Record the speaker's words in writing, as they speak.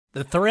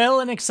The thrill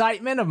and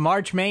excitement of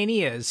March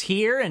Mania is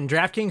here, and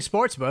DraftKings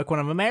Sportsbook, one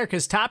of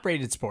America's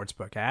top-rated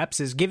sportsbook apps,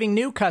 is giving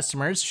new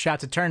customers a shot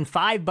to turn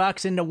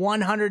 $5 into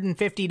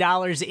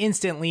 $150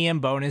 instantly in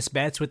bonus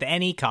bets with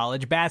any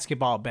college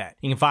basketball bet.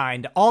 You can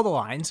find all the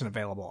lines and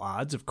available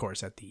odds, of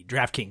course, at the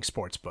DraftKings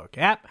Sportsbook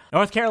app.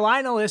 North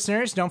Carolina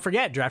listeners, don't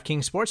forget,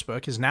 DraftKings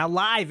Sportsbook is now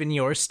live in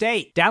your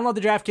state. Download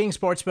the DraftKings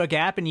Sportsbook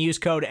app and use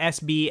code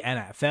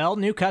SBNFL.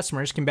 New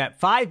customers can bet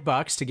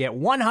 $5 to get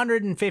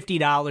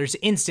 $150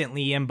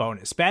 instantly in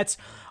bonus bets,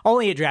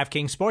 only at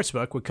DraftKings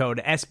Sportsbook with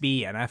code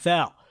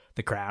SBNFL.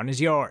 The crown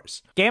is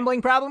yours.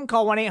 Gambling problem?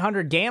 Call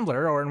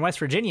 1-800-GAMBLER, or in West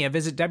Virginia,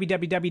 visit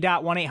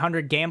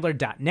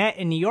www.1800gambler.net.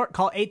 In New York,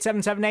 call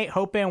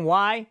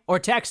 877-8-HOPE-NY or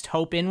text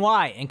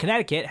HOPE-NY. In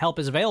Connecticut, help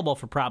is available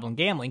for problem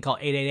gambling. Call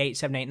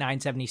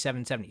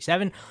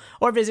 888-789-7777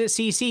 or visit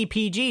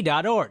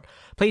ccpg.org.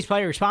 Please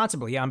play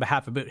responsibly on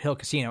behalf of Boot Hill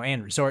Casino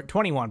and Resort.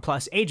 21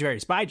 plus, age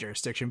varies by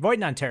jurisdiction. Void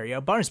in Ontario.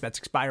 Bonus bets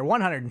expire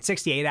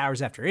 168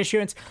 hours after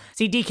issuance.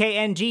 See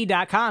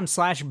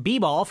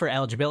dkng.com/bball for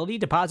eligibility,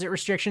 deposit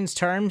restrictions,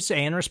 terms,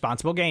 and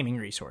responsible gaming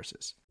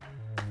resources.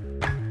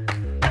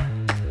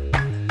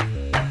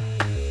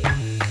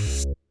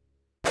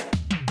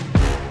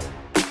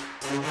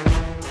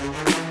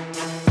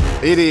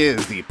 It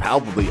is the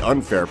Palpably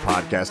Unfair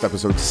Podcast,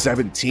 episode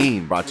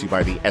 17, brought to you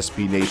by the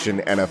SB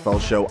Nation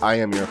NFL Show. I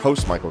am your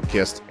host, Michael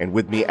Kist, and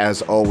with me,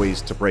 as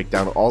always, to break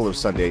down all of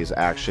Sunday's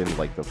action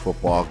like the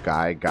football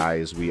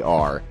guys we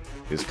are,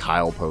 is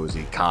Kyle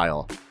Posey.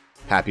 Kyle,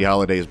 happy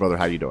holidays, brother.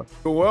 How you doing?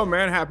 Well,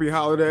 man, happy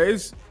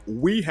holidays.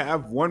 We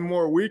have one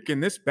more week,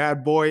 and this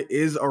bad boy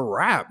is a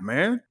wrap,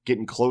 man.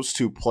 Getting close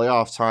to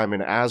playoff time,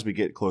 and as we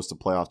get close to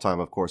playoff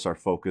time, of course, our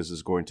focus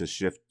is going to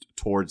shift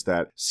towards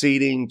that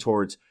seeding,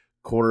 towards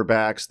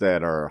quarterbacks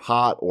that are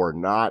hot or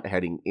not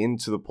heading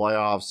into the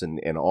playoffs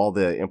and all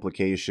the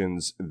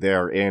implications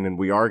therein. And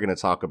we are going to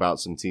talk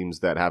about some teams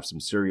that have some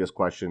serious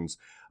questions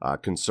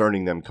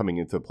concerning them coming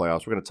into the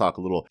playoffs. We're going to talk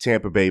a little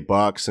Tampa Bay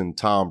Bucs and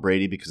Tom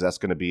Brady because that's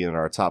going to be in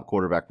our top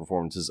quarterback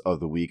performances of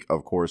the week.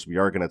 Of course, we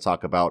are going to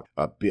talk about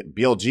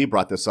BLG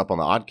brought this up on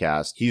the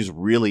Oddcast. He's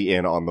really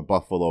in on the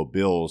Buffalo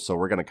Bills. So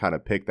we're going to kind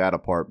of pick that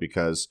apart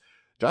because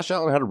Josh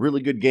Allen had a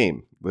really good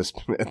game this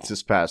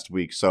past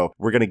week, so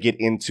we're going to get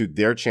into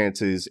their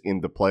chances in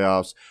the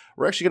playoffs.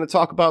 We're actually going to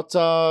talk about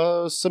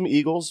some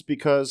Eagles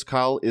because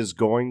Kyle is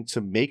going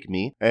to make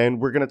me, and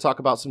we're going to talk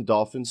about some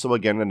Dolphins. So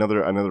again,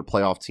 another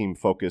playoff team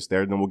focus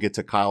there. And then we'll get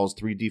to Kyle's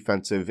 3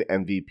 defensive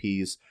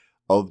MVPs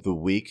of the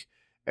week.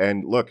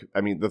 And look,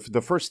 I mean,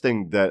 the first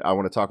thing that I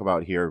want to talk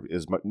about here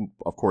is,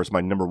 of course, my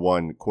number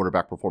one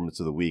quarterback performance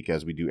of the week.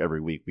 As we do every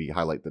week, we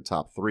highlight the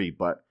top 3,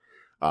 but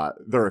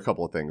there are a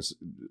couple of things.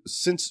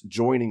 Since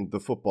joining the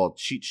Football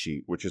Cheat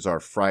Sheet, which is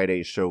our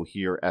Friday show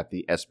here at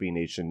the SB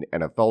Nation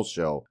NFL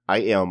Show,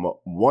 I am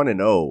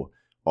 1-0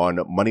 on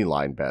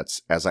moneyline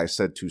bets, as I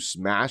said, to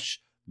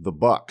smash the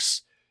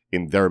Bucs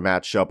in their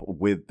matchup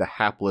with the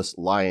hapless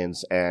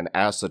Lions. And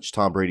as such,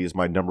 Tom Brady is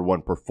my number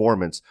one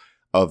performance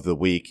of the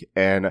week.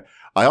 And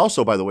I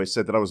also, by the way,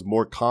 said that I was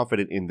more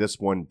confident in this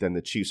one than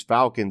the Chiefs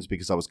Falcons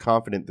because I was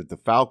confident that the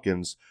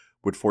Falcons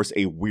would force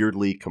a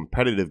weirdly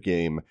competitive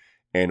game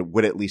and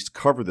would at least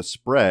cover the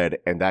spread,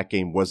 and that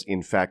game was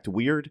in fact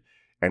weird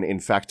and in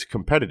fact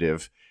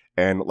competitive,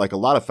 and like a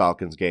lot of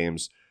Falcons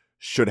games,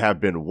 should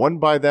have been won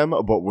by them,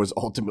 but was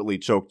ultimately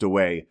choked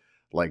away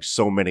like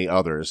so many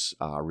others.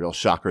 Real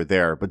shocker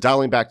there. But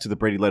dialing back to the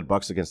Brady-led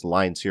Bucs against the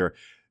Lions here,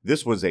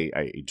 this was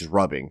a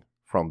drubbing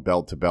from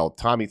belt to belt.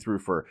 Tommy threw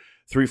for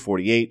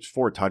 348,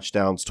 4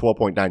 touchdowns,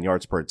 12.9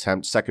 yards per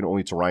attempt, second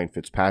only to Ryan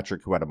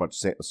Fitzpatrick, who had a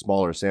much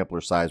smaller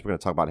sampler size. We're going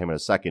to talk about him in a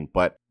second.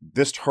 But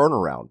this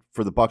turnaround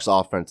for the Bucs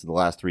offense in the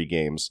last 3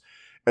 games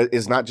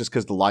is not just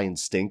because the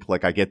Lions stink.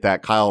 Like, I get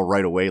that. Kyle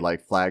right away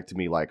flagged to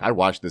me, I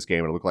watched this game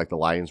and it looked like the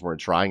Lions weren't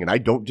trying, and I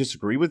don't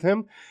disagree with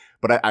him.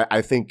 But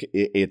I think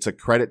it's a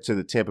credit to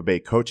the Tampa Bay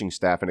coaching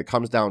staff, and it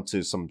comes down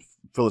to some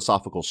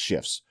philosophical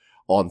shifts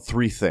on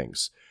 3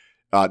 things.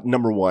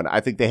 Number 1, I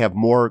think they have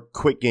more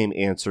quick game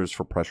answers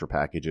for pressure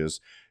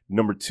packages.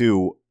 Number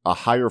 2, a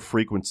higher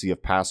frequency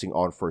of passing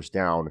on first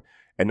down.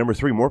 And number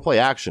 3, more play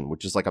action,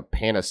 which is like a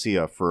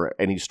panacea for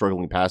any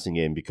struggling passing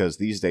game because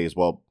these days,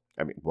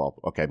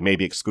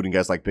 maybe excluding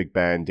guys like Big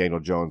Ben,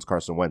 Daniel Jones,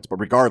 Carson Wentz. But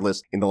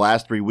regardless, in the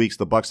last 3 weeks,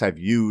 the Bucs have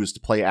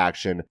used play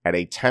action at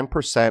a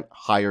 10%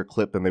 higher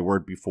clip than they were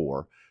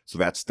before. So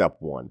that's step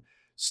 1.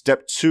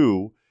 Step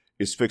 2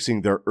 is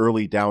fixing their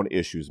early down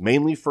issues,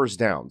 mainly first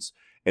downs.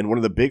 And one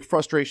of the big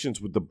frustrations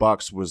with the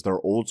Bucs was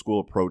their old school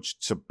approach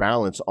to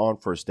balance on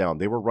first down.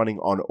 They were running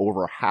on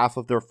over half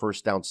of their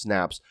first down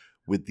snaps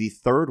with the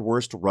 3rd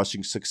worst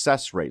rushing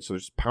success rate. So they're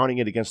just pounding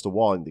it against the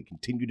wall, and they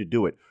continue to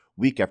do it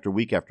week after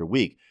week after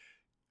week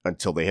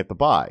until they hit the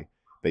bye.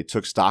 They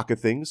took stock of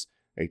things.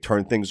 They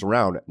turned things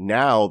around.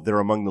 Now they're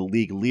among the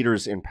league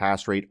leaders in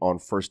pass rate on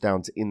first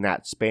downs in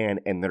that span,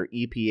 and their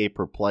EPA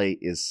per play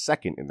is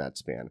 2nd in that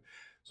span.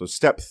 So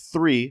step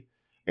 3,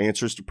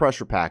 answers to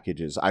pressure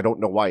packages. I don't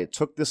know why it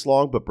took this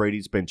long, but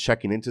Brady's been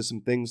checking into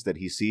some things that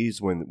he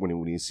sees when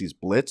he sees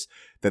blitz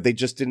that they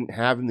just didn't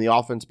have in the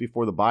offense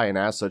before the bye. And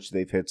as such,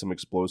 they've hit some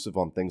explosive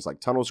on things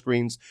like tunnel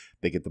screens.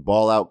 They get the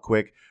ball out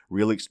quick,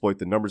 really exploit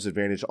the numbers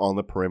advantage on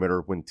the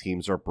perimeter when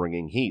teams are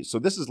bringing heat. So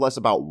this is less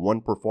about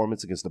one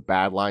performance against the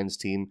bad Lions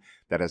team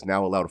that has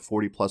now allowed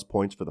 40-plus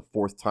points for the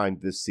fourth time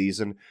this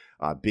season,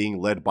 being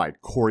led by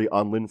Corey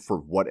Unlin for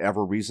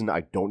whatever reason.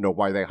 I don't know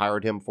why they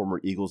hired him,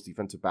 former Eagles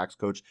defensive backs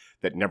coach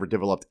that never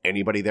developed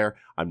anybody there.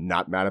 I'm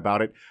not mad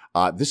about it.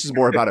 This is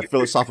more about a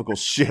philosophical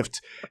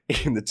shift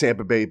in the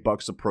Tampa Bay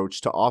Bucs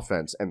approach to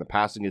offense and the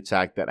passing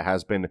attack that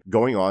has been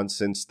going on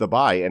since the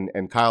bye.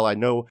 And Kyle, I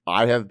know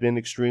I have been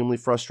extremely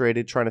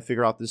frustrated trying to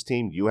figure out this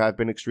team. You have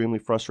been extremely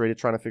frustrated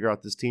trying to figure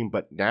out this team,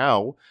 but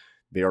now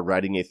they are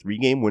riding a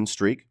 3-game win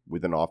streak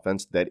with an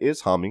offense that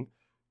is humming.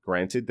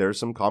 Granted, there's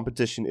some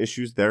competition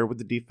issues there with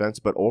the defense,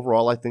 but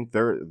overall, I think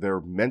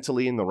they're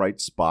mentally in the right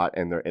spot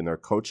and they're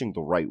coaching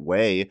the right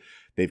way.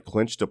 They've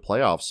clinched a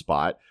playoff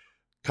spot.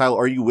 Kyle,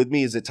 are you with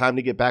me? Is it time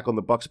to get back on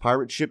the Bucs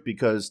pirate ship?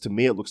 Because to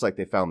me, it looks like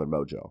they found their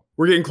mojo.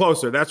 We're getting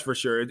closer, that's for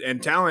sure.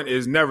 And talent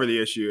is never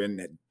the issue,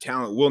 and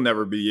talent will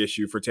never be the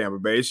issue for Tampa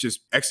Bay. It's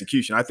just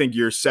execution. I think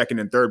your second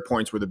and third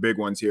points were the big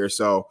ones here.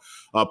 So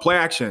play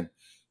action,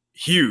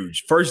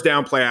 huge. First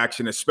down play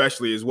action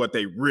especially is what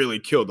they really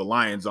killed the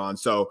Lions on.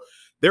 So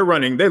they're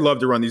running. They love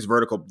to run this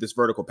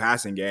vertical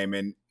passing game,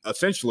 and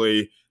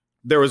essentially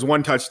there was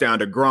one touchdown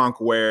to Gronk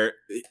where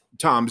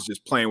Tom's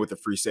just playing with the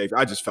free safety.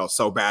 I just felt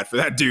so bad for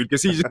that dude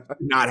because he just did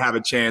not have a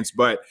chance.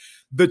 But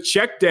the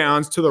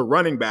checkdowns to the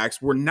running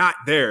backs were not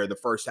there the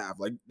first half.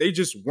 Like, they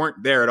just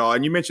weren't there at all.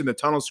 And you mentioned the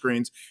tunnel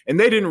screens, and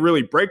they didn't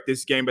really break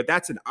this game, but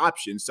that's an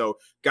option. So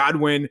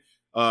Godwin,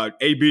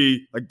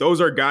 AB, like, those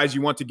are guys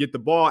you want to get the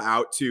ball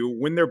out to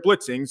when they're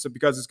blitzing, so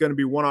because it's going to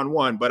be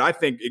one-on-one. But I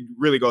think it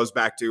really goes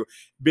back to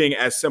being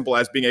as simple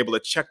as being able to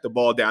check the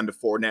ball down to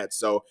Fournette.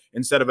 So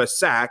instead of a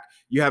sack,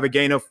 you have a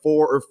gain of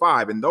 4 or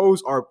 5, and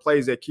those are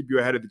plays that keep you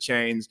ahead of the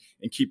chains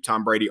and keep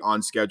Tom Brady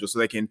on schedule so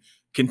they can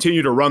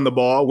continue to run the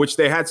ball, which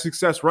they had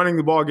success running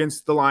the ball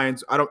against the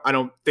Lions. I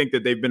don't think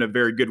that they've been a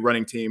very good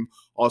running team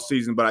all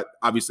season, but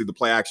obviously the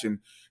play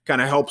action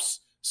kind of helps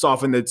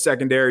soften the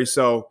secondary.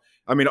 So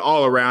I mean,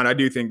 all around, I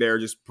do think they're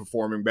just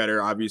performing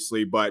better,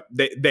 obviously, but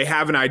they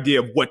have an idea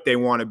of what they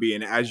want to be.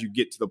 And as you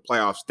get to the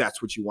playoffs,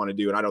 that's what you want to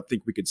do. And I don't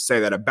think we could say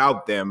that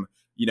about them,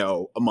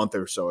 a month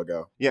or so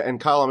ago. Yeah, and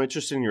Kyle, I'm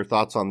interested in your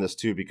thoughts on this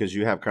too, because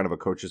you have kind of a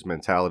coach's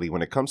mentality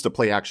when it comes to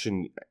play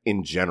action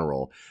in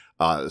general.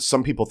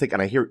 Some people think,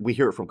 and we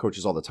hear it from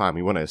coaches all the time,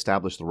 we want to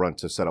establish the run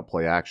to set up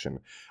play action.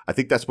 I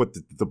think that's what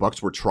the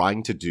Bucs were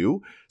trying to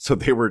do. So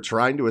they were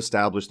trying to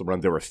establish the run.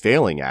 They were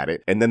failing at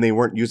it. And then they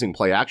weren't using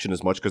play action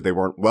as much because they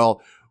weren't,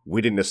 we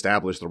didn't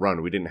establish the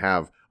run. We didn't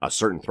have a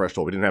certain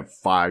threshold. We didn't have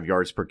 5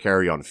 yards per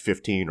carry on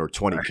 15 or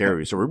 20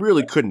 carries. So we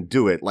really couldn't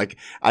do it. Like,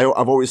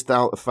 I've always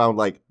found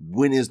like,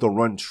 when is the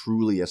run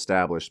truly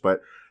established? But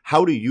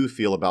how do you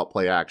feel about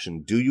play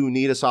action? Do you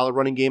need a solid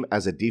running game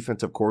as a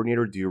defensive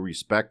coordinator? Do you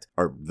respect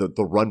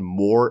the run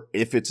more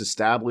if it's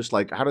established?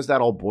 Like, how does that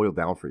all boil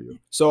down for you?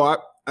 So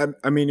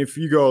I mean, if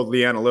you go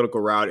the analytical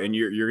route and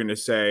you're going to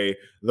say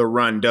the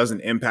run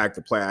doesn't impact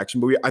the play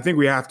action, but I think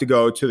we have to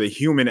go to the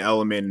human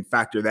element and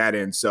factor that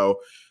in. So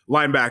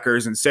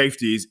linebackers and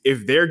safeties,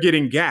 if they're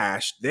getting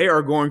gashed, they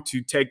are going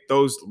to take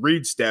those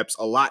read steps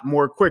a lot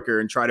more quicker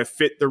and try to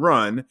fit the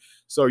run.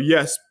 So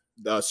yes,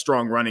 the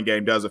strong running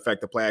game does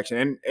affect the play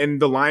action.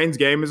 And the Lions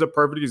game is a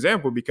perfect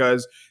example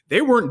because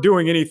they weren't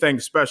doing anything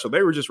special.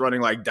 They were just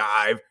running like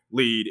dive,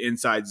 lead,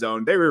 inside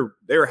zone. They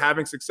were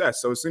having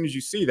success. So as soon as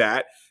you see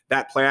that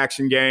play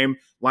action game,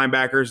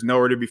 linebackers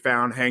nowhere to be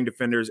found, hang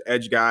defenders,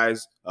 edge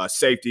guys,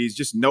 safeties,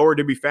 just nowhere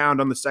to be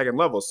found on the second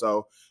level.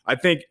 So I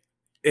think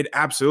it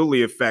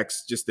absolutely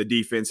affects just the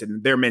defense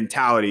and their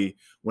mentality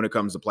when it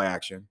comes to play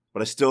action.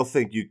 But I still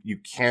think you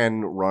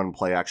can run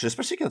play action,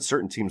 especially against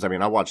certain teams. I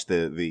mean, I watched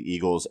the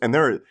Eagles, and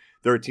there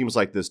are teams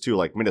like this too.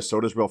 Like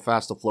Minnesota's real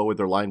fast to flow with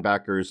their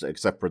linebackers,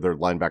 except for their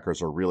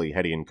linebackers are really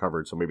heady and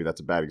covered. So maybe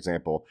that's a bad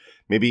example.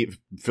 Maybe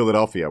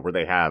Philadelphia, where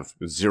they have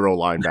 0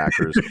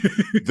 linebackers.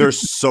 They're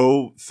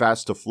so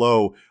fast to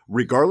flow,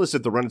 regardless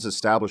if the run is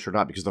established or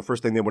not, because the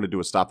first thing they want to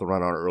do is stop the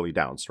run on early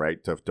downs, right?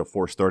 To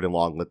force 3rd and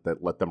long,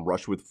 let them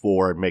rush with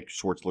 4 and make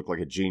Schwartz look like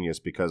a genius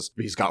because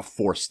he's got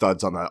 4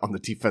 studs on the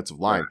defensive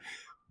line.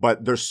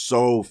 But they're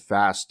so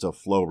fast to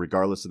flow,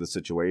 regardless of the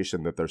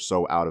situation, that they're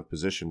so out of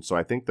position. So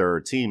I think there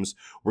are teams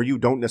where you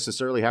don't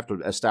necessarily have to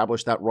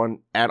establish that run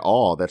at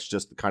all. That's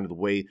just kind of the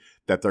way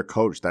that they're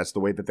coached. That's the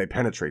way that they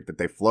penetrate, that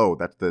they flow.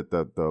 That's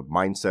the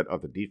mindset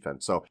of the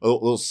defense. So a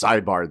little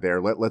sidebar there.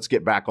 Let's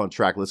get back on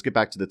track. Let's get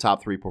back to the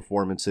top 3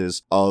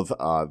 performances of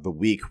the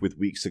week with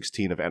Week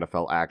 16 of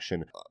NFL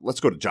action.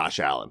 Let's go to Josh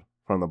Allen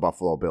from the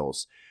Buffalo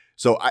Bills.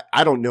 So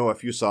I don't know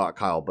if you saw it,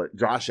 Kyle, but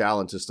Josh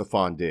Allen to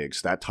Stephon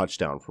Diggs, that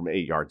touchdown from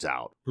 8 yards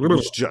out, it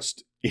was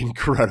just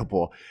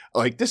incredible.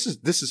 Like, this is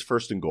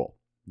 1st and goal.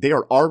 They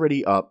are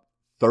already up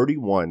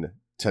 31-9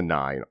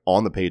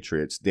 on the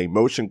Patriots. They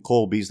motion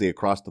Cole Beasley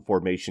across the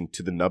formation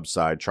to the nub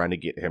side, trying to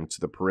get him to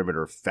the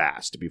perimeter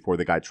fast before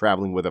the guy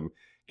traveling with him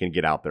can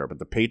get out there. But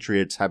the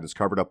Patriots have this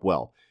covered up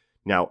well.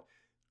 Now,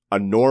 A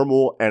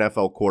normal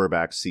NFL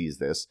quarterback sees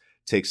this,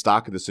 takes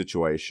stock of the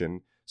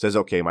situation, says,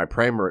 okay, my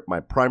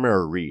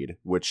primary read,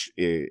 which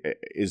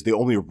is the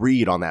only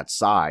read on that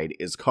side,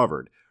 is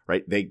covered,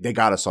 right? They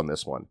got us on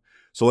this one.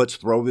 So let's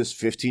throw this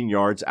 15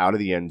 yards out of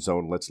the end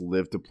zone. Let's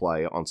live to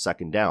play on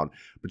second down.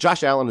 But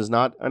Josh Allen is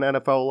not an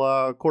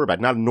NFL quarterback,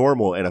 not a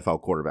normal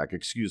NFL quarterback,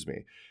 excuse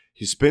me.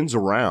 He spins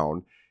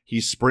around. He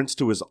sprints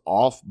to his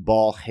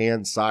off-ball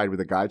hand side with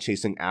a guy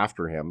chasing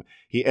after him.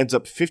 He ends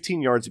up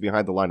 15 yards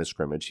behind the line of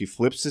scrimmage. He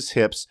flips his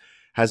hips,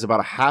 has about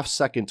a half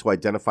second to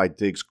identify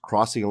Diggs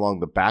crossing along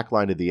the back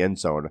line of the end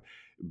zone,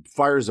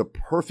 fires a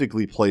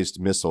perfectly placed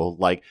missile.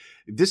 Like,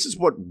 this is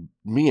what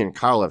me and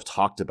Kyle have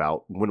talked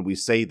about when we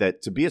say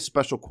that to be a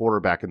special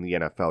quarterback in the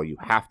NFL, you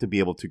have to be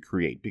able to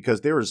create,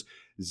 because there is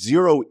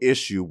zero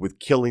issue with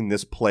killing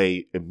this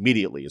play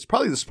immediately. It's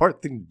probably the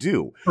smart thing to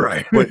do.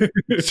 Right.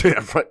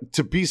 But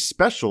to be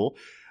special,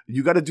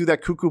 you got to do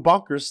that cuckoo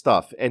bonkers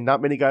stuff. And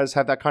not many guys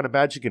have that kind of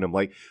magic in them.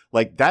 Like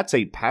that's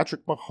a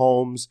Patrick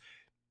Mahomes,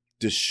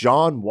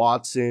 Deshaun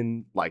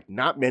Watson, like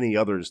not many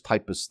others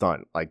type of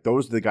stunt. Like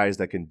those are the guys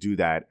that can do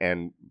that,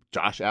 and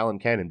Josh Allen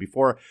can. And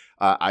before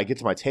I get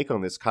to my take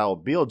on this, Kyle,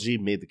 BLG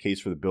made the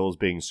case for the Bills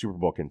being Super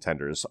Bowl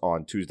contenders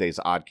on Tuesday's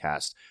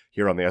Oddcast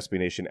here on the SB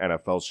Nation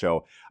NFL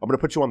show. I'm going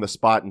to put you on the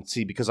spot and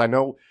see, because I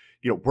know,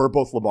 we're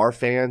both Lamar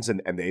fans,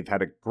 and they've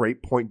had a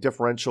great point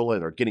differential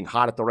and are getting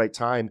hot at the right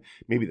time.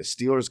 Maybe the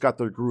Steelers got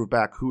their groove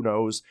back. Who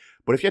knows?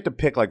 But if you had to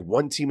pick like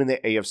one team in the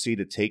AFC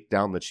to take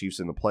down the Chiefs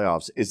in the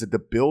playoffs, is it the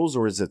Bills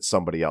or is it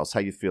somebody else?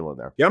 How you feeling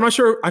there? Yeah, I'm not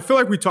sure. I feel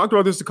like we talked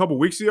about this a couple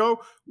weeks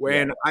ago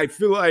when I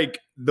feel like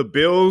the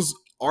Bills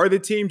are the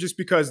team just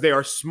because they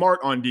are smart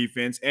on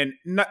defense, and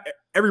not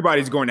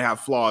everybody's going to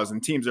have flaws,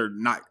 and teams are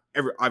not.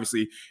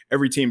 Obviously,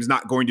 every team's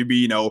not going to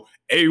be,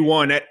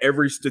 A1 at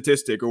every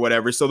statistic or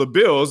whatever. So the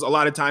Bills, a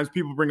lot of times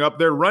people bring up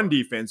their run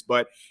defense,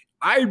 but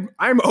I'm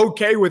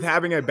okay with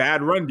having a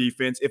bad run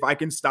defense if I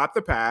can stop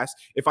the pass,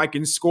 if I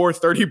can score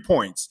 30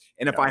 points,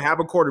 and if I have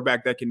a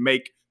quarterback that can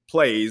make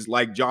plays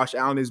like Josh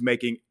Allen is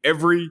making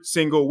every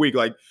single week.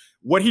 Like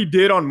what he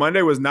did on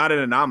Monday was not an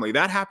anomaly.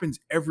 That happens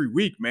every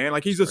week, man.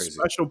 Like he's a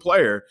special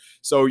player.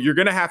 So you're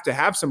going to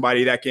have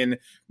somebody that can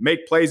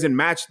make plays and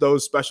match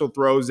those special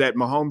throws that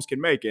Mahomes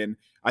can make. And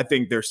I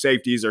think their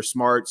safeties are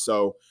smart.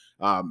 So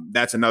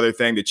that's another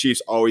thing. The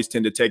Chiefs always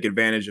tend to take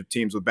advantage of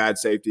teams with bad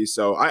safeties.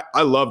 So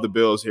I love the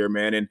Bills here,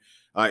 man. And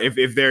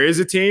if there is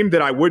a team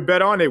that I would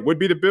bet on, it would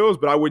be the Bills.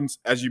 But I wouldn't,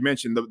 as you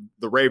mentioned,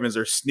 the Ravens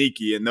are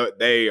sneaky and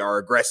they are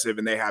aggressive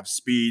and they have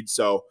speed.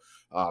 So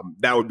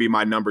that would be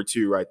my number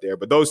two right there.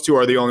 But those two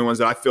are the only ones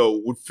that I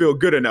feel would feel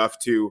good enough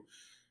to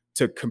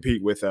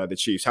compete with the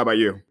Chiefs. How about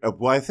you?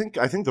 Well, I think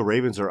the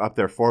Ravens are up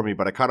there for me,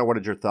 but I kind of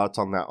wanted your thoughts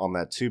on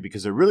that too,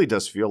 because it really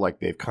does feel like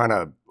they've kind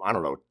of,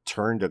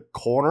 turned a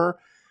corner.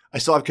 I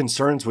still have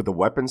concerns with the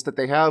weapons that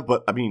they have,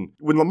 but I mean,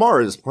 when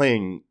Lamar is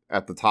playing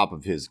at the top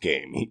of his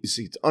game,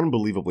 it's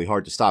unbelievably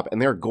hard to stop,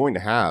 and they're going to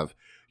have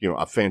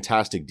a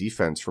fantastic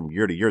defense from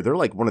year to year. They're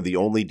like one of the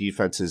only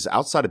defenses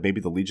outside of maybe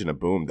the Legion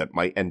of Boom that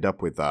might end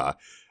up with, I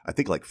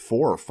think like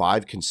 4 or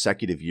 5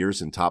 consecutive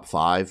years in top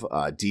 5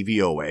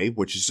 DVOA,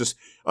 which is just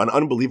an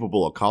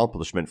unbelievable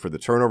accomplishment for the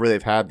turnover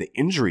they've had, the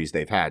injuries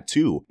they've had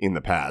too in the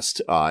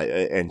past,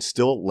 and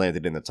still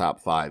landed in the top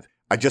 5.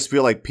 I just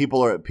feel like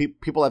people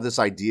have this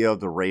idea of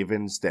the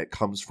Ravens that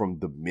comes from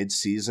the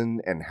midseason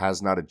and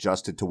has not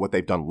adjusted to what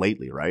they've done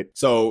lately, right?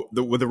 So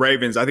with the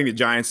Ravens, I think the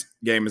Giants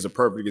game is a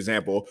perfect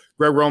example.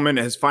 Greg Roman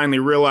has finally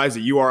realized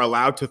that you are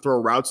allowed to throw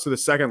routes to the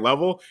second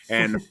level,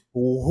 and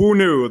who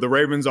knew the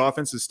Ravens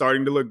offense is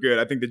starting to look good.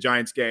 I think the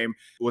Giants game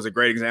was a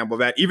great example of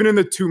that. Even in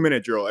the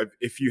 2-minute drill,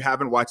 if you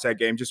haven't watched that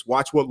game, just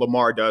watch what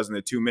Lamar does in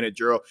the 2-minute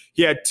drill.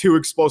 He had 2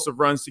 explosive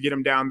runs to get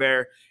him down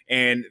there,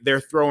 and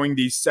they're throwing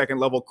these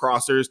second-level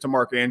crossers to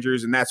Mark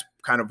Andrews, and that's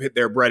kind of hit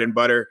their bread and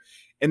butter.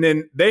 And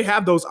then they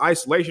have those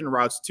isolation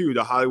routes, too,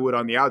 to Hollywood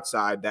on the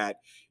outside that,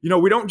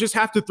 we don't just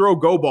have to throw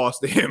go balls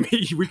to him.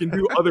 We can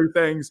do other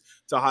things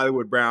to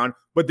Hollywood Brown.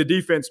 But the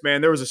defense,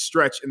 man, there was a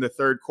stretch in the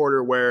third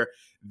quarter where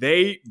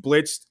they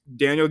blitzed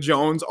Daniel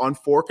Jones on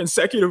 4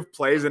 consecutive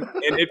plays, and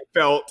it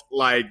felt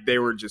like they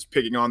were just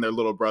picking on their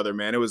little brother,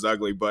 man. It was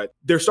ugly, but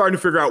they're starting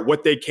to figure out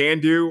what they can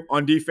do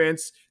on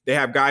defense. They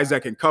have guys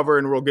that can cover,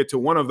 and we'll get to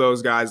one of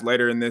those guys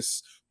later in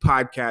this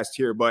podcast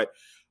here. But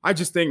I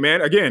just think,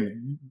 man,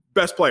 again,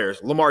 best players.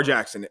 Lamar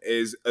Jackson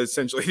is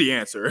essentially the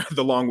answer,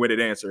 the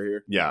long-winded answer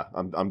here. Yeah,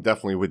 I'm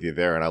definitely with you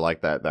there, and I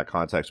like that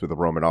context with the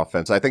Roman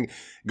offense. I think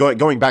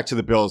going back to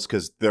the Bills,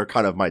 because they're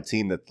kind of my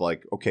team that's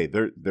like, okay,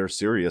 they're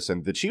serious,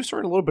 and the Chiefs are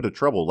in a little bit of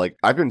trouble. Like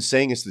I've been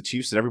saying, it's the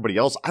Chiefs and everybody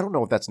else. I don't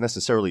know if that's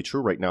necessarily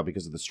true right now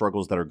because of the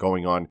struggles that are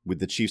going on with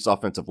the Chiefs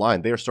offensive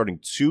line. They are starting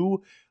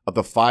 2 of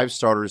the 5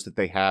 starters that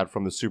they had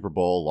from the Super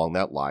Bowl along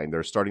that line.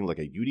 They're starting like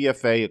a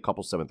UDFA, a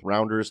couple 7th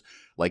rounders.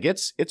 Like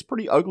it's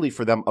pretty ugly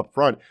for them up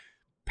front.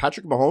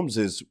 Patrick Mahomes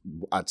is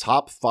a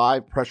top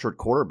 5 pressured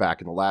quarterback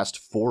in the last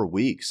 4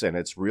 weeks, and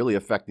it's really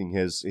affecting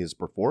his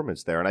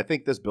performance there. And I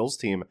think this Bills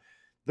team,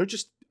 they're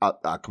just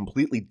a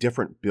completely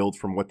different build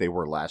from what they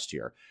were last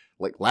year.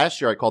 Like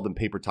last year, I called them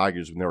paper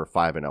tigers when they were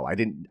 5-0.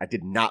 I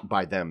did not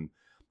buy them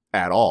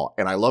at all.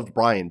 And I loved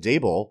Brian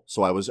Daboll,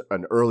 so I was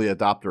an early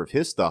adopter of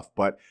his stuff,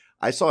 but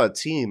I saw a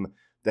team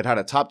that had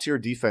a top-tier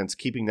defense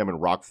keeping them in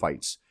rock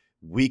fights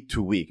week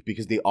to week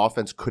because the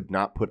offense could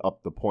not put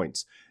up the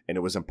points. And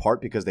it was in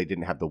part because they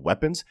didn't have the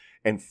weapons.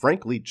 And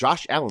frankly,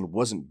 Josh Allen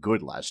wasn't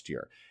good last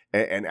year.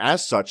 And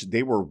as such,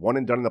 they were one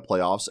and done in the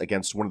playoffs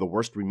against one of the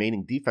worst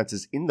remaining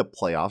defenses in the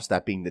playoffs,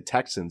 that being the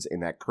Texans in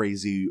that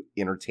crazy,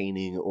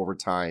 entertaining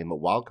overtime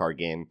wildcard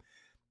game.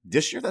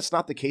 This year, that's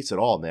not the case at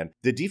all, man.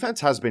 The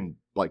defense has been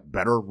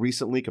better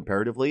recently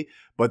comparatively,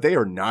 but they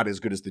are not as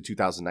good as the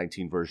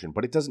 2019 version.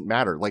 But it doesn't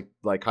matter. Like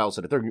Kyle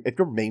said, if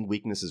your main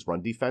weakness is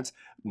run defense,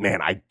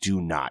 man, I do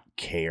not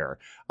care.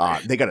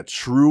 They got a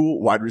true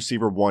wide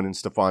receiver one in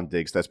Stephon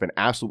Diggs that's been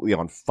absolutely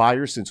on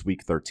fire since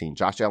week 13.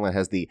 Josh Allen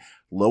has the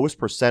lowest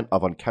percent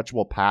of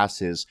uncatchable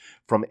passes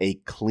from a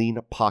clean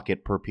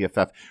pocket per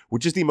PFF,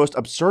 which is the most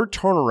absurd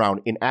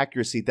turnaround in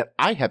accuracy that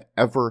I have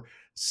ever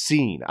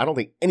seen. I don't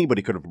think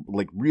anybody could have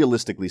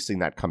realistically seen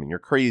that coming. You're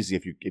crazy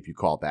if you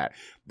call that.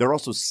 They're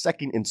also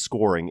second in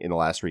scoring in the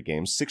last 3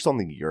 games, 6th on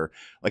the year.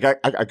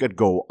 I could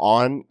go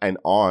on and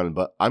on,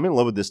 but I'm in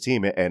love with this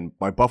team, and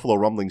my Buffalo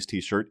Rumblings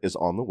t-shirt is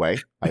on the way.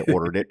 I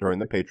ordered it during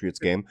the Patriots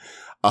game.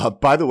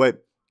 By the way,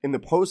 in the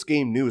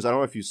post-game news, I don't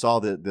know if you saw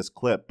this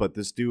clip, but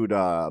this dude,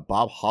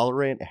 Bob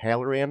Halloran,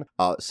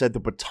 said the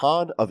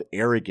baton of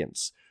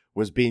arrogance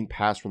was being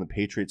passed from the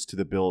Patriots to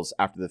the Bills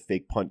after the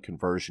fake punt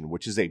conversion,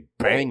 which is a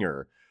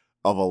banger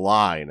of a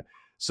line.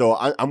 So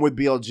I'm with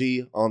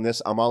BLG on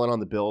this. I'm all in on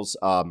the Bills.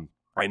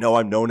 I know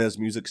I'm known as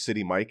Music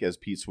City Mike, as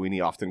Pete Sweeney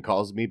often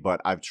calls me,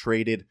 but I've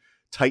traded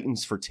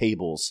Titans for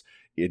tables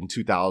in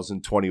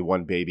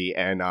 2021, baby.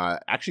 And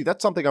actually,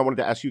 that's something I wanted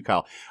to ask you,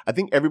 Kyle. I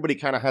think everybody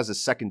kind of has a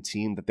second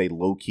team that they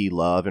low-key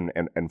love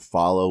and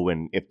follow,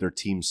 and if their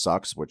team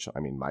sucks, which, I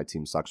mean, my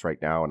team sucks right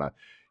now, and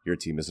your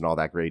team isn't all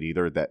that great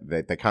either,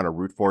 that they kind of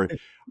root for.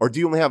 Or do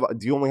you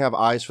only have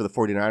eyes for the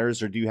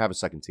 49ers, or do you have a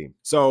second team?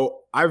 So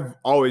I've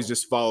always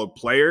just followed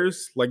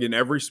players, like in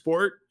every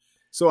sport.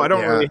 So I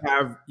don't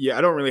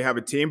really have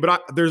a team,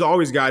 but there's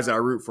always guys that I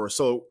root for.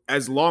 So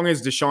as long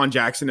as Deshaun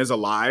Jackson is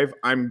alive,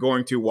 I'm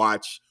going to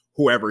watch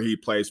whoever he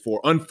plays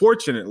for.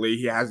 Unfortunately,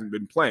 he hasn't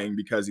been playing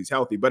because he's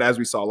healthy. But as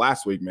we saw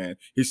last week, man,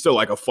 he's still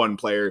like a fun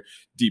player,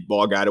 deep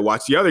ball guy to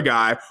watch. The other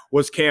guy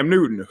was Cam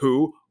Newton,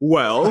 who,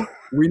 well,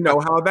 we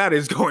know how that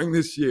is going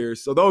this year.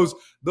 So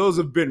those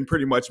have been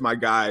pretty much my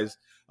guys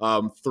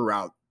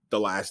throughout the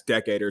last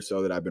decade or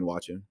so that I've been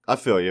watching. I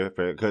feel you,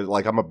 because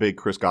I'm a big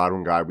Chris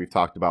Godwin guy. We've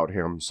talked about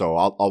him, so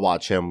I'll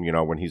watch him.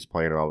 When he's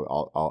playing,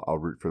 I'll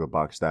root for the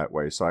Bucs that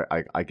way. So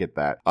I get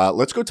that.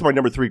 Let's go to my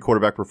number 3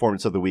 quarterback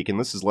performance of the week, and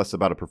this is less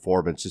about a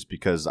performance, just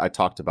because I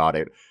talked about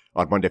it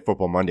on Monday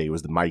Football Monday. It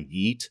was my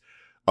yeet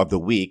of the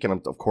week,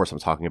 and of course I'm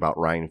talking about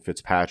Ryan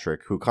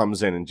Fitzpatrick, who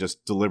comes in and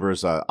just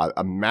delivers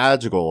a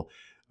magical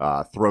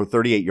throw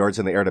 38 yards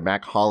in the air to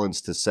Mac Hollins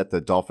to set the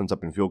Dolphins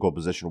up in field goal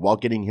position while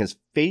getting his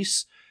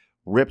face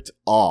ripped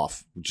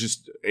off.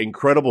 Just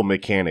incredible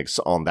mechanics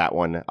on that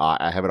one.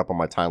 I have it up on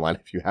my timeline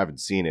if you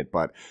haven't seen it,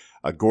 but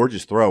a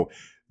gorgeous throw.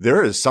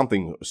 There is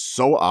something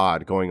so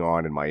odd going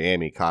on in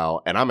Miami,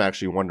 Kyle, and I'm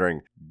actually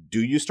wondering,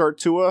 do you start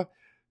Tua?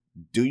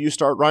 Do you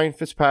start Ryan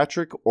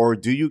Fitzpatrick? Or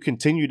do you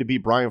continue to be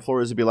Brian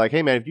Flores and be like,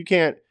 hey man, if you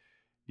can't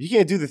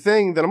do the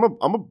thing, then I'm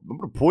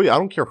gonna pull you. I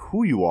don't care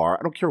who you are.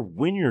 I don't care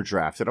when you're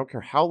drafted. I don't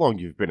care how long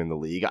you've been in the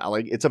league.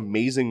 It's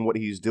amazing what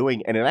he's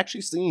doing, and it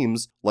actually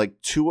seems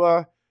like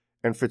Tua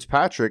and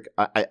Fitzpatrick,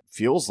 I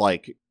feels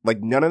like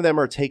none of them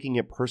are taking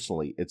it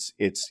personally.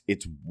 It's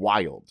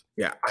wild.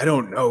 Yeah, I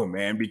don't know,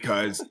 man,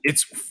 because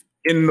it's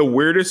in the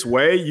weirdest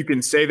way. You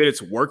can say that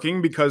it's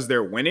working because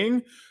they're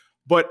winning,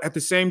 but at the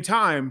same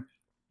time,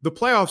 the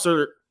playoffs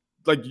are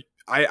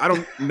I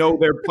don't know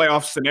their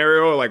playoff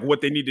scenario, like what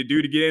they need to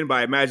do to get in, but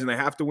I imagine they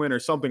have to win or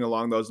something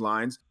along those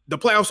lines. The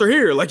playoffs are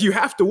here. You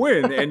have to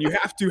win, and you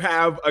have to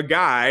have a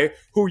guy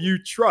who you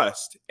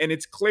trust. And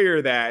it's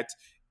clear that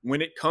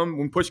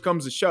when push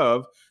comes to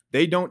shove,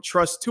 they don't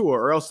trust Tua,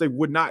 or else they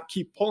would not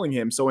keep pulling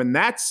him. So in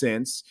that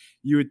sense,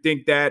 you would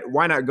think that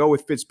why not go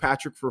with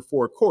Fitzpatrick for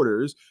 4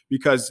 quarters?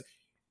 Because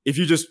if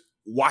you just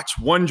watch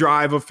one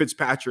drive of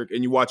Fitzpatrick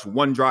and you watch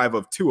one drive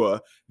of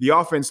Tua, the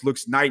offense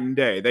looks night and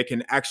day. They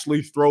can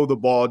actually throw the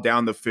ball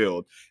down the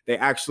field. They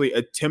actually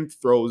attempt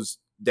throws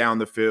down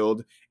the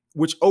field,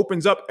 which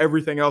opens up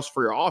everything else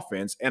for your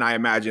offense. And I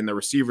imagine the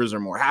receivers are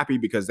more happy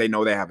because they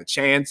know they have a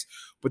chance.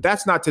 But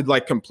that's not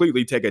to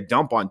completely take a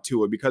dump on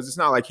Tua, because it's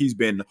not like he's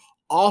been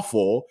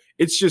awful.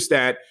 It's just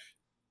that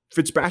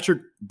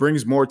Fitzpatrick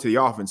brings more to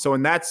the offense. So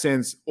in that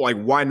sense,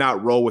 why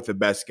not roll with the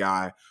best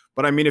guy?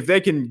 But I mean, if they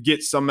can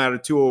get some out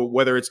of Tua,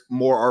 whether it's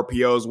more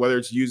RPOs, whether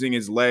it's using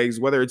his legs,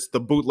 whether it's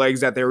the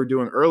bootlegs that they were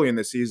doing early in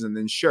the season,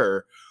 then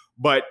sure.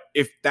 But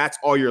if that's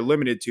all you're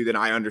limited to, then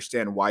I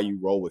understand why you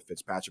roll with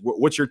Fitzpatrick.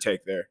 What's your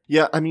take there?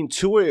 Yeah, I mean,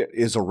 Tua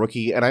is a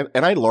rookie, and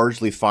I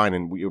largely find,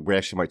 and we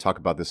actually might talk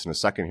about this in a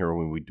second here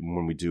when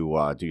we do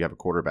you have a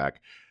quarterback?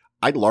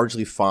 I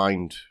largely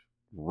find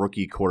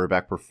rookie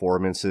quarterback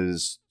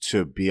performances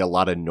to be a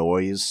lot of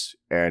noise,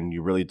 and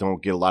you really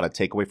don't get a lot of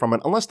takeaway from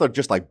it unless they're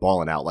just like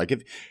balling out. Like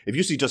if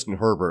you see Justin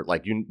Herbert,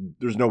 like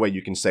there's no way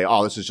you can say,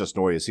 oh, this is just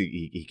noise.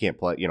 He can't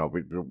play. You know,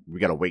 we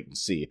got to wait and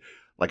see.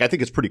 Like I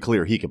think it's pretty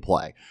clear he can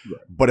play.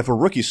 Right. But if a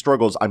rookie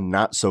struggles, I'm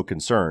not so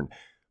concerned.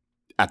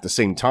 At the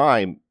same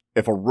time,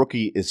 if a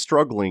rookie is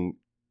struggling,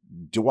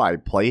 do I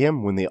play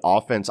him when the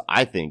offense,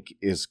 I think,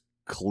 is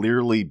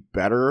clearly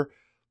better,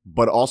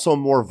 but also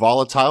more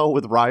volatile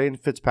with Ryan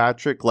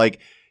Fitzpatrick? Like,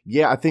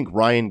 yeah, I think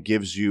Ryan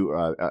gives you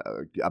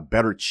a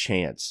better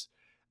chance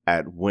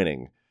at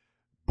winning,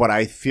 but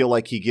I feel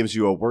like he gives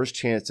you a worse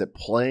chance at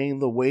playing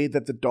the way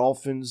that the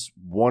Dolphins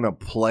want to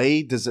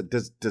play. Does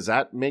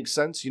that make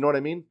sense? You know what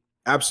I mean?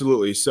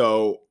 Absolutely.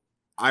 So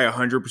I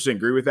 100%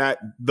 agree with that.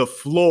 The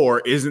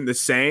floor isn't the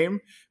same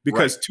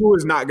because right. Tua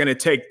is not going to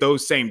take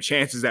those same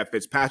chances that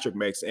Fitzpatrick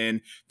makes. And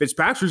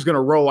Fitzpatrick's going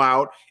to roll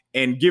out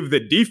and give the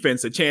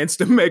defense a chance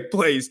to make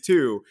plays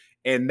too.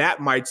 And that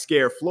might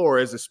scare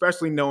Flores,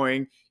 especially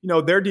knowing, you know,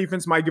 their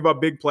defense might give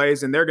up big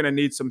plays and they're going to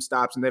need some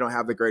stops and they don't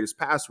have the greatest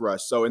pass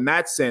rush. So in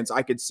that sense,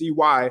 I could see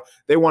why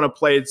they want to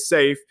play it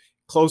safe,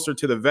 closer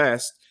to the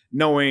vest,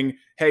 knowing,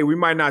 hey, we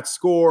might not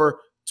score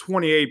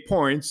 28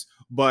 points,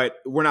 but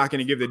we're not going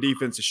to give the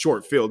defense a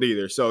short field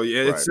either. So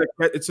yeah,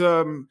 it's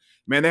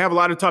man, they have a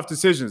lot of tough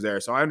decisions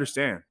there. So I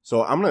understand.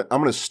 So I'm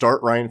gonna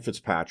start Ryan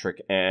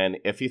Fitzpatrick, and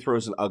if he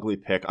throws an ugly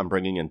pick, I'm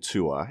bringing in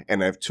Tua.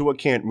 And if Tua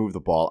can't move the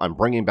ball, I'm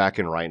bringing back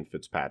in Ryan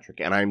Fitzpatrick.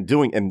 And I'm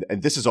doing, and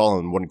this is all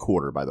in one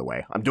quarter, by the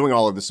way. I'm doing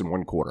all of this in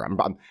one quarter. I'm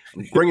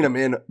bringing him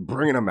in,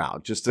 bringing him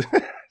out. Just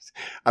to,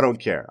 I don't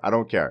care.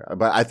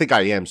 But I think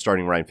I am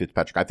starting Ryan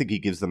Fitzpatrick. I think he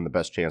gives them the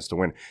best chance to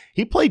win.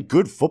 He played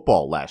good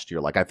football last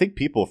year. Like, I think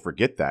people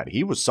forget that.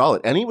 He was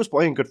solid, and he was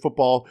playing good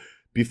football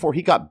before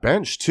he got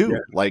benched too.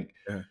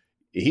 Yeah.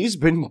 He's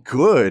been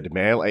good,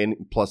 man. And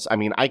plus, I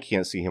mean, I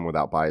can't see him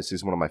without bias.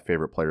 He's one of my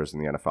favorite players in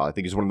the NFL. I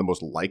think he's one of the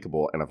most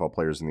likable NFL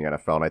players in the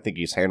NFL. And I think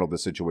he's handled the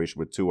situation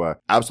with Tua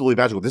absolutely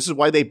magical. This is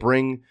why they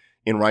bring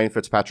in Ryan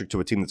Fitzpatrick to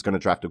a team that's going to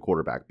draft a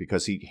quarterback,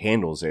 because he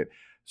handles it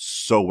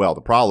so well.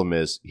 The problem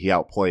is he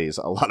outplays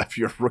a lot of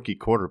your rookie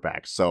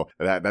quarterbacks. So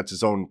that's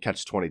his own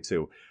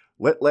catch-22.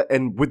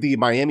 And with the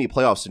Miami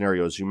playoff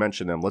scenarios, you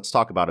mentioned them. Let's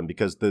talk about them,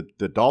 because the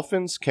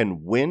Dolphins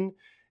can win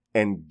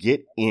and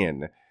get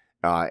in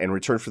and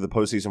return for the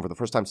postseason for the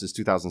first time since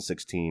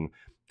 2016,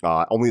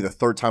 only the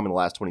third time in the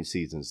last 20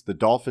 seasons. The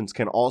Dolphins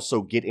can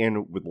also get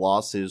in with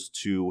losses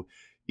to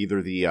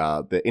either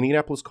the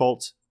Indianapolis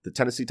Colts, the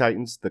Tennessee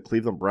Titans, the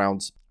Cleveland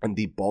Browns, and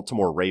the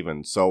Baltimore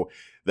Ravens. So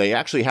they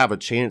actually have a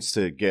chance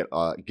to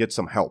get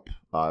some help.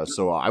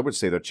 So I would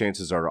say their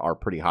chances are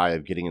pretty high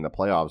of getting in the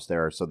playoffs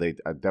there. So they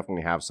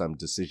definitely have some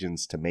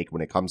decisions to make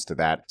when it comes to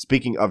that.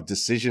 Speaking of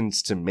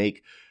decisions to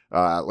make,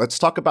 let's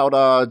talk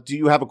about, do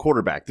you have a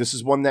quarterback? This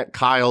is one that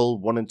Kyle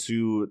wanted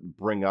to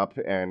bring up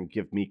and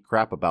give me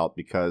crap about,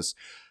 because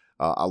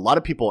a lot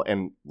of people,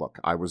 and look,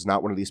 I was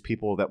not one of these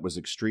people that was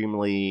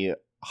extremely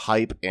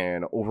hype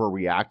and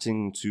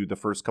overreacting to the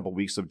first couple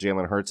weeks of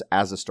Jalen Hurts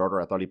as a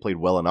starter. I thought he played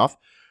well enough.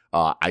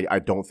 I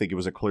don't think it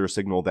was a clear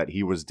signal that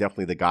he was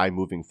definitely the guy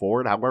moving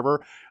forward.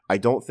 However, I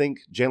don't think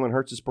Jalen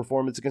Hurts'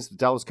 performance against the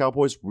Dallas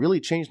Cowboys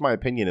really changed my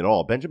opinion at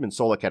all. Benjamin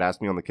Solak had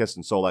asked me on the Kiss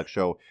and Solak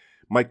show,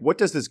 Mike, what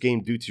does this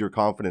game do to your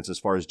confidence as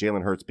far as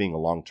Jalen Hurts being a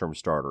long-term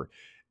starter?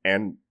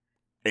 And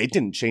it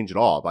didn't change at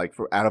all. Like,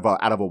 out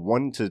of a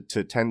 1 to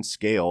 10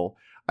 scale,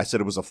 I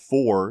said it was a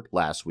 4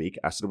 last week.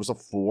 I said it was a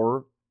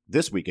 4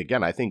 this week.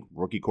 Again, I think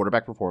rookie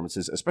quarterback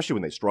performances, especially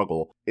when they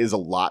struggle, is a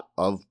lot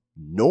of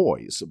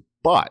noise.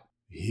 But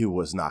he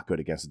was not good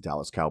against the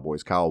Dallas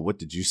Cowboys. Kyle, what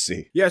did you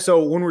see? Yeah,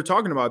 so when we're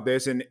talking about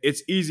this, and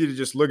it's easy to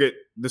just look at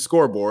the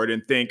scoreboard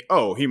and think,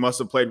 oh, he must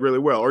have played really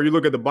well. Or you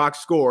look at the box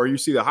score, or you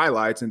see the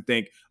highlights and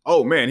think,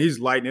 oh, man, he's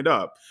lighting it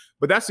up.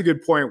 But that's a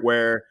good point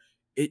where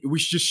we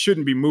just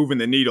shouldn't be moving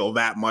the needle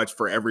that much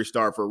for every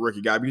start for a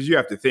rookie guy, because you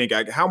have to think,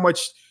 like, how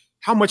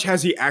much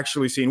has he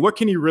actually seen? What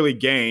can he really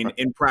gain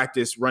in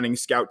practice running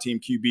scout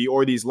team QB,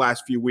 or these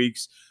last few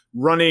weeks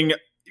running?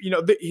 You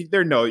know,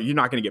 you're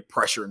not going to get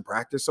pressure in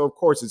practice. So, of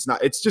course,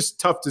 it's just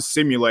tough to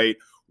simulate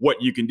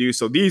what you can do.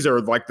 So these are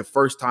like the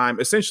first time,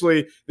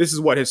 essentially, this is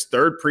his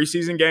third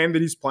preseason game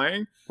that he's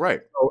playing.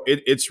 Right. So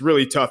it's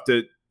really tough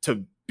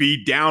to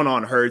be down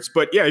on Hurts.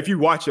 But yeah, if you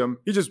watch him,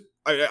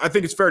 I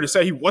think it's fair to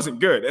say he wasn't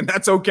good, and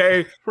that's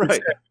okay.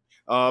 Right.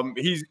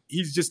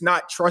 He's just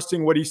not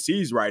trusting what he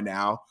sees right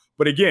now.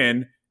 But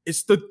again,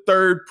 it's the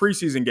third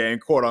preseason game,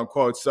 quote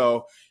unquote.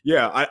 So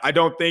yeah, I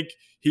don't think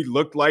he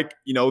looked like,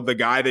 the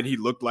guy that he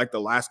looked like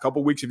the last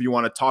couple of weeks, if you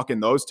want to talk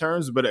in those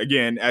terms. But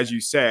again, as you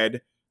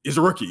said, he's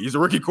a rookie. He's a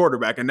rookie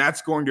quarterback, and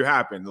that's going to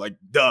happen. Like,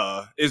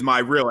 duh, is my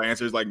real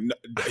answer. Is like,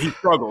 he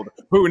struggled.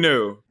 Who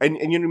knew?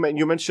 And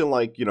you mentioned,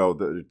 like,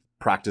 the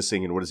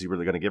practicing and what is he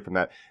really going to get from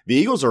that? The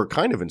Eagles are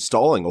kind of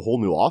installing a whole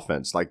new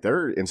offense. Like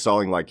they're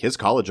installing like his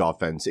college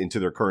offense into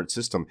their current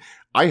system.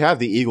 I have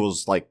the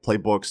Eagles like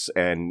playbooks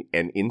and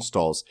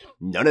installs.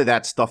 None of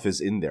that stuff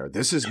is in there.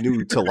 This is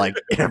new to like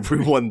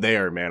everyone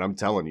there, man. I'm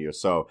telling you.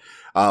 So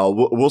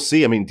we'll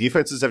see. I mean,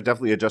 defenses have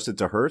definitely adjusted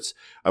to Hurts.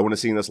 I want to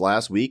see in this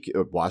last week,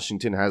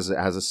 Washington has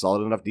a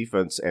solid enough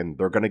defense, and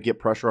they're going to get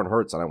pressure on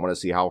Hurts, and I want to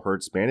see how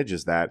Hurts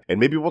manages that. And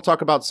maybe we'll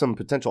talk about some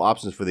potential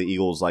options for the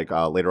Eagles like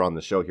later on in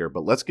the show here.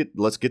 But let's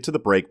get to the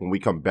break. When we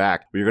come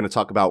back, we're going to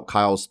talk about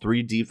Kyle's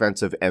 3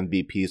 defensive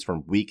MVPs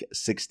from Week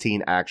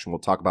 16 action. We'll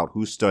talk about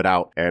who stood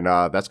out, and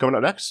that's coming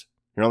up next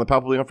here on the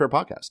Palpably Unfair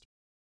podcast.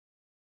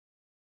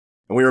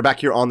 And we are back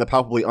here on the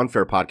Palpably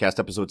Unfair podcast,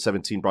 episode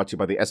 17, brought to you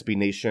by the SB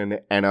Nation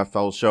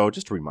NFL show.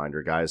 Just a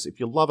reminder, guys, if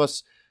you love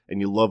us and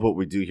you love what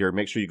we do here,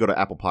 make sure you go to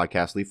Apple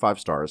Podcasts, leave 5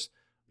 stars,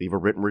 leave a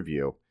written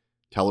review,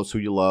 tell us who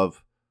you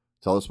love,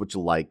 tell us what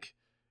you like,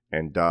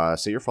 and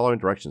say your following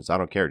directions. I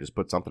don't care. Just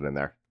put something in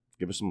there.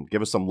 Give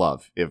us some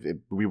love. If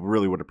we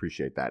really would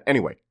appreciate that.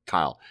 Anyway,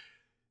 Kyle,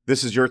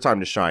 this is your time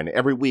to shine.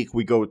 Every week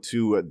we go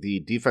to the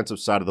defensive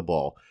side of the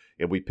ball,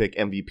 and we pick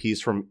MVPs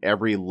from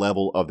every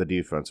level of the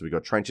defense. We go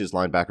trenches,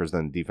 linebackers,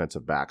 then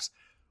defensive backs.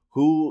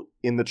 Who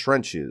in the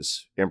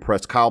trenches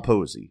impressed Kyle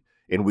Posey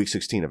in Week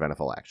 16 of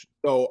NFL action?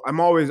 So I'm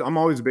always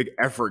a big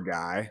effort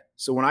guy.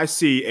 So when I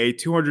see a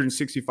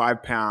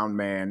 265-pound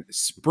man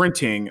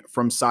sprinting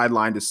from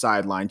sideline to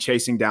sideline,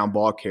 chasing down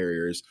ball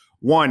carriers,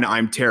 1,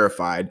 I'm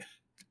terrified.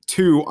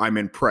 2, I'm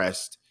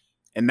impressed.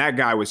 And that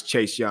guy was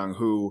Chase Young,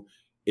 who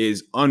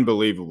is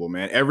unbelievable,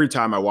 man. Every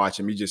time I watch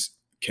him, he just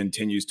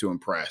continues to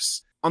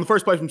impress. On the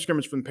first play from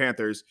scrimmage from the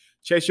Panthers,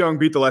 Chase Young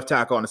beat the left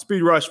tackle on a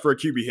speed rush for a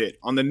QB hit.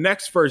 On the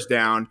next first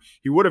down,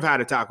 he would have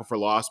had a tackle for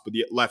loss, but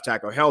the left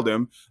tackle held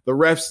him. The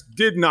refs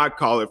did not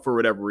call it for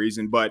whatever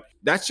reason, but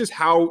that's just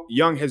how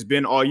Young has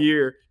been all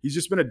year. He's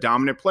just been a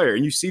dominant player,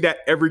 and you see that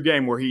every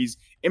game where he's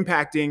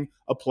impacting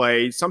a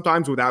play,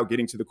 sometimes without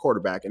getting to the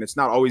quarterback, and it's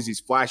not always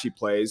these flashy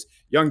plays.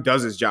 Young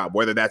does his job,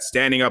 whether that's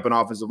standing up an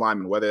offensive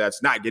lineman, whether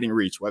that's not getting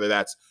reach, whether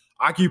that's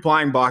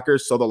occupying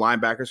blockers so the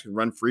linebackers can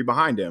run free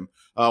behind him.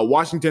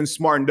 Washington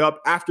smartened up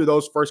after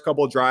those first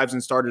couple of drives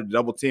and started to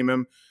double team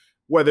him,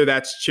 whether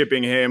that's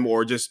chipping him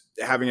or just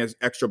having an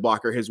extra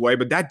blocker his way.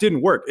 But that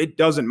didn't work. It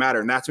doesn't matter.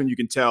 And that's when you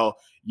can tell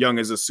Young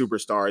is a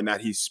superstar and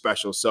that he's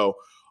special. So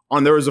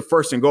there was a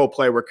 1st and goal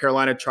play where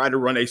Carolina tried to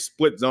run a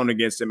split zone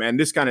against him. And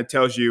this kind of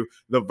tells you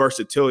the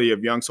versatility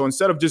of Young. So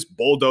instead of just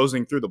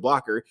bulldozing through the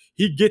blocker,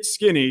 he gets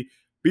skinny,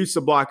 beats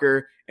the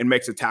blocker, and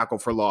makes a tackle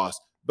for loss.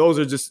 Those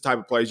are just the type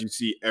of plays you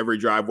see every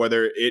drive,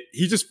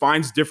 he just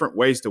finds different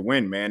ways to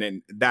win, man.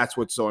 And that's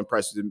what's so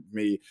impressive to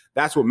me.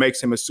 That's what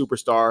makes him a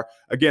superstar.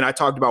 Again, I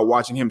talked about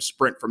watching him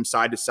sprint from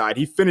side to side.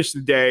 He finished the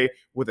day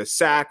with a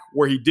sack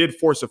where he did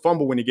force a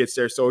fumble when he gets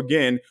there. So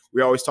again,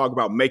 we always talk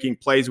about making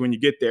plays when you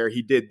get there.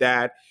 He did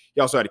that.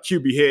 He also had a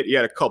QB hit. He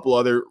had a couple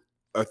other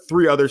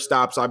 3 other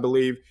stops, I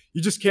believe.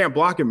 You just can't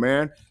block him,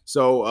 man.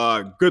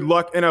 So good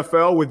luck,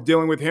 NFL, with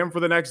dealing with him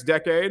for the next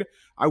decade.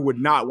 I would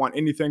not want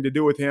anything to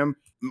do with him.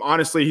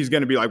 Honestly, he's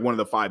going to be like one of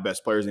the 5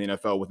 best players in the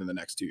NFL within the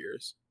next 2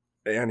 years.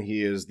 And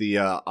he is the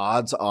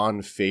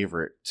odds-on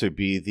favorite to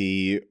be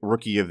the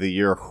Rookie of the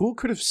Year. Who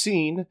could have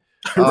seen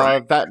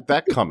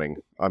that coming?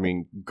 I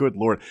mean, good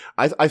Lord.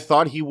 I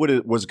thought he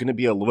was going to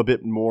be a little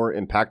bit more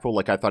impactful.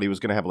 Like, I thought he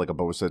was going to have like a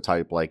Bosa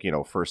type, like,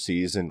 first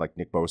season, like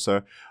Nick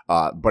Bosa.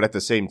 But at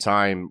the same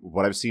time,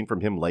 what I've seen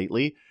from him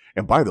lately,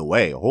 and by the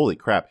way, holy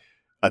crap,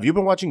 have you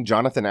been watching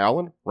Jonathan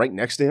Allen right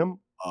next to him?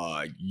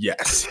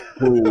 Yes.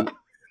 Who,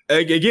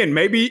 again,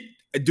 maybe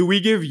do we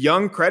give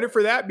Young credit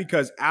for that?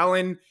 Because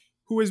Allen,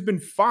 who has been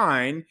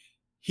fine,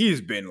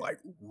 he's been like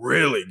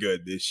really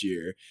good this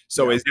year.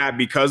 So is that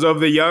because of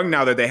the Young,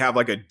 now that they have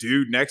like a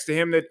dude next to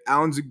him that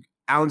Allen's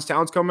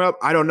talent's coming up?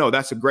 I don't know.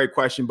 That's a great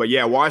question. But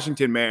yeah,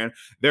 Washington, man,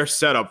 they're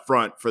set up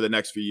front for the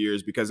next few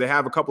years because they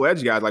have a couple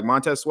edge guys like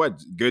Montez Sweat,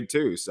 good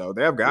too. So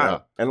they have guys.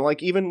 And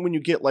like even when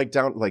you get like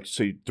down, like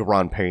so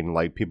Deron Payne,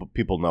 like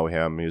people know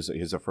him.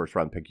 He's a first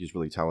round pick. He's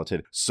really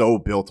talented. So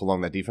built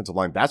along that defensive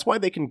line. That's why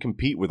they can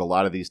compete with a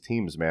lot of these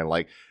teams, man.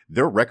 Like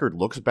their record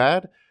looks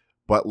bad,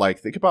 but like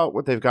think about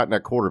what they've gotten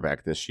at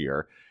quarterback this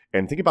year.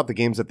 And think about the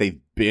games that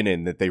they've been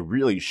in that they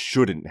really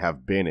shouldn't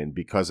have been in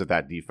because of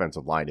that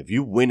defensive line. If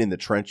you win in the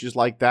trenches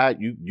like that,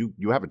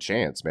 you have a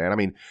chance, man. I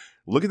mean,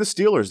 look at the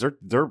Steelers.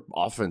 Their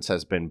offense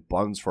has been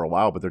buns for a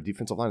while, but their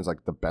defensive line is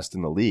like the best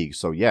in the league.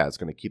 So yeah, it's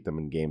going to keep them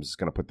in games. It's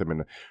going to put them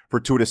in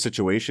fortuitous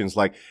situations.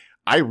 Like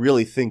I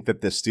really think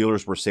that the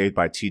Steelers were saved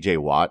by TJ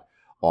Watt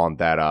on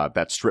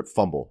that strip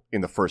fumble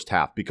in the first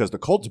half because the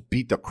Colts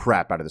beat the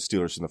crap out of the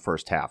Steelers in the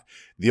first half.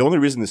 The only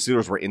reason the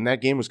Steelers were in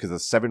that game was because of the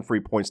 7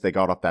 free points they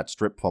got off that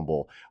strip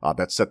fumble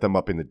that set them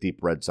up in the deep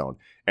red zone.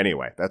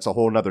 Anyway, that's a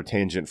whole nother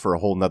tangent for a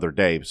whole nother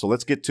day. So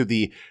let's get to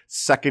the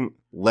second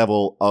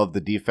level of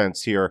the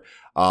defense here.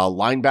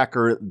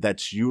 Linebacker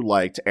that you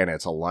liked, and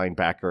it's a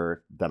linebacker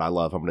that I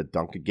love. I'm going to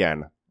dunk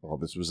again. Well,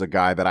 this was a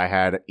guy that I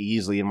had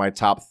easily in my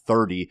top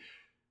 30.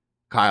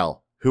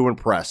 Kyle, who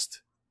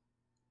impressed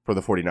for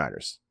the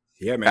 49ers?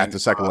 Yeah, man. At the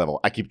second level.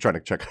 I keep trying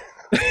to check.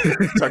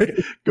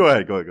 Sorry. Go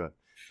ahead.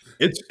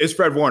 It's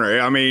Fred Warner.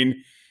 I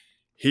mean,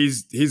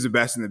 he's the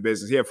best in the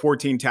business. He had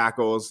 14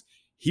 tackles.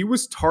 He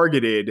was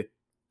targeted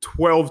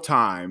 12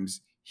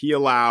 times. He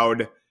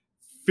allowed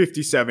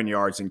 57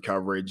 yards in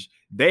coverage.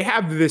 They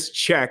have this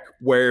check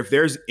where if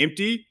there's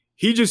empty,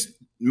 he just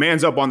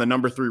mans up on the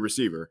number 3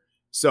 receiver.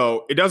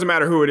 So it doesn't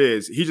matter who it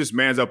is. He just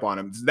mans up on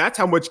him. That's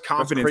how much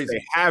confidence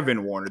they have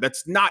in Warner.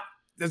 That's not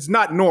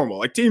normal.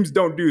 Like, teams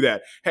don't do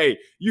that. Hey,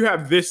 you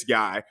have this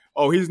guy.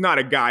 Oh, he's not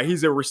a guy.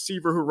 He's a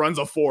receiver who runs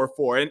a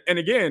 4-4. And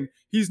again,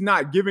 he's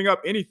not giving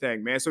up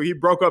anything, man. So he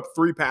broke up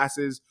 3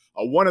 passes.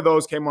 One of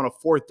those came on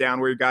a 4th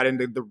down where he got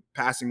into the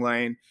passing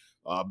lane,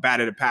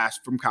 batted a pass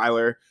from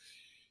Kyler.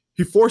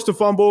 He forced a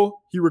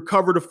fumble. He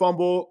recovered a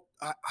fumble.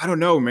 I don't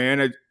know,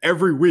 man.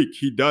 Every week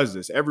he does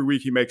this. Every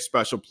week he makes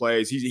special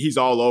plays. He's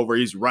all over.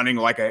 He's running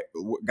like a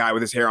guy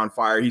with his hair on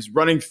fire. He's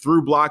running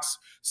through blocks,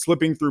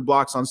 slipping through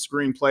blocks on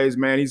screen plays,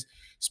 man. He's a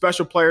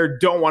special player.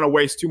 Don't want to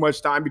waste too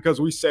much time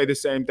because we say the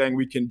same thing.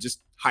 We can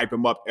just hype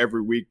him up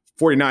every week.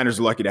 49ers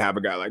are lucky to have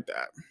a guy like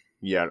that.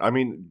 Yeah, I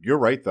mean, you're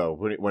right, though.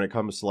 When it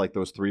comes to like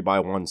those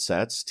 3-by-1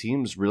 sets,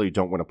 teams really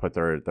don't want to put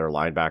their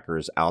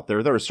linebackers out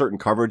there. There are certain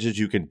coverages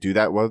you can do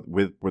that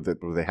with where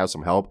they have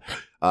some help.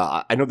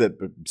 I know that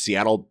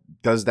Seattle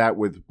does that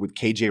with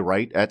KJ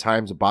Wright at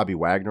times, Bobby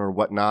Wagner or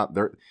whatnot.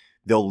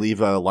 They'll leave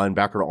a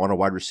linebacker on a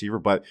wide receiver,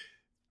 but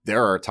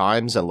there are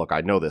times, and look,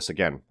 I know this,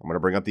 again, I'm going to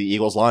bring up the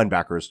Eagles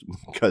linebackers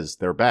because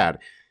they're bad.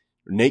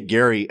 Nate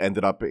Gary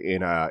ended up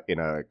in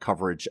a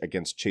coverage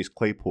against Chase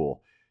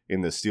Claypool in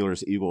the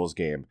Steelers-Eagles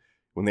game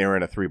when they were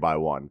in a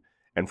 3-by-1.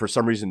 And for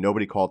some reason,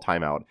 nobody called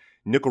timeout.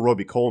 Nickel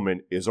Roby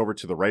Coleman is over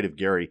to the right of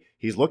Gary.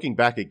 He's looking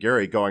back at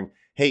Gary going,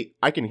 hey,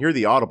 I can hear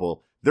the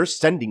audible. They're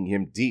sending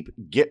him deep.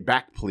 Get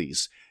back,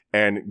 please.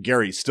 And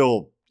Gary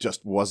still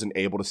just wasn't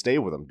able to stay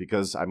with him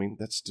because, I mean,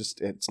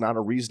 it's not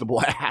a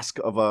reasonable ask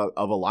of a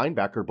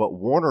linebacker, but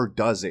Warner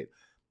does it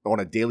on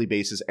a daily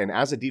basis. And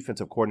as a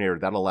defensive coordinator,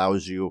 that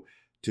allows you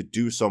to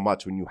do so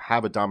much when you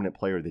have a dominant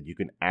player that you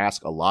can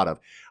ask a lot of.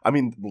 I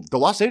mean, the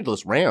Los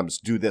Angeles Rams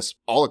do this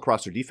all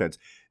across their defense.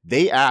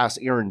 They ask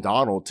Aaron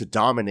Donald to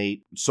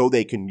dominate so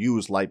they can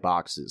use light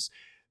boxes.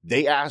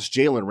 They ask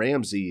Jalen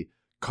Ramsey,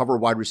 cover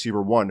wide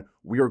receiver 1,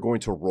 we are going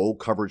to roll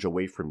coverage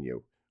away from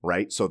you,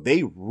 right? So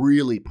they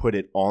really put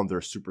it on their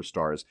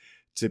superstars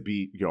to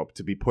be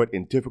put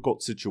in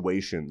difficult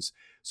situations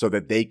so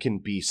that they can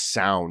be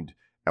sound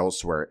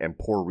elsewhere and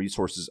pour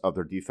resources of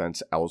their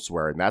defense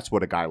elsewhere. And that's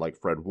what a guy like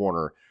Fred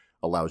Warner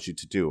allows you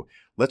to do.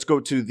 Let's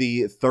go to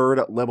the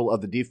third level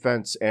of the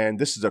defense. And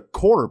this is a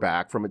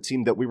cornerback from a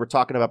team that we were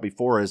talking about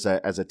before as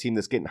a team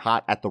that's getting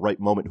hot at the right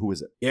moment. Who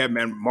is it? Yeah,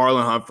 man,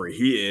 Marlon Humphrey.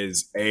 He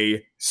is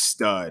a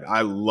stud.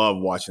 I love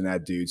watching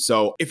that dude.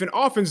 So if an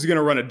offense is going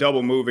to run a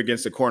double move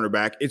against a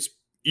cornerback, it's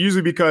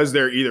usually because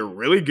they're either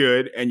really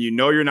good and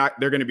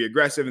they're going to be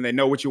aggressive and they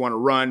know what you want to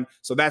run.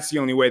 So that's the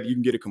only way that you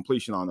can get a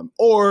completion on them,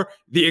 or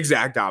the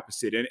exact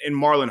opposite. And in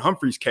Marlon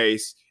Humphrey's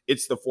case,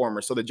 it's the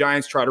former. So the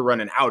Giants try to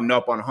run an out and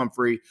up on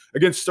Humphrey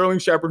against Sterling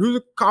Shepard, who's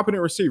a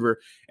competent receiver.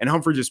 And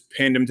Humphrey just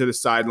pinned him to the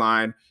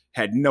sideline,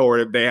 they had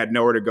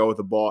nowhere to go with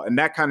the ball. And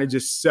that kind of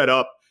just set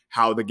up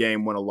how the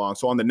game went along.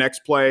 So on the next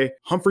play,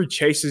 Humphrey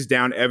chases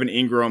down Evan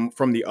Ingram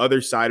from the other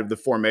side of the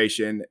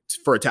formation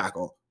for a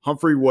tackle.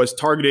 Humphrey was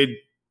targeted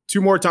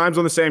 2 more times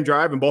on the same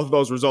drive, and both of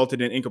those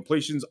resulted in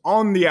incompletions.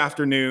 On the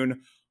afternoon,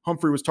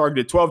 Humphrey was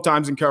targeted 12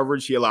 times in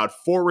coverage. He allowed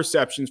 4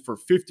 receptions for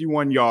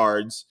 51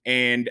 yards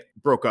and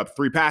broke up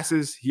 3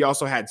 passes. He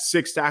also had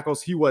 6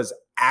 tackles. He was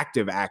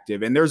active.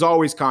 And there's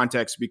always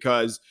context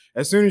because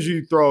as soon as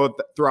you throw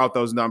out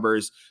those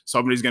numbers,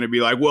 somebody's going to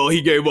be like, well,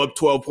 he gave up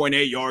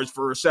 12.8 yards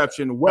for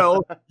reception.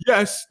 Well,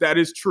 yes, that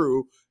is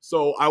true.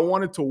 So I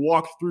wanted to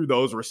walk through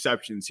those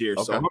receptions here.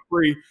 Okay. So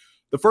Humphrey,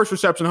 the first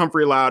reception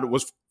Humphrey allowed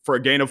was for a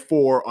gain of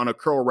 4 on a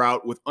curl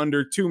route with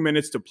under 2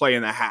 minutes to play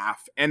in the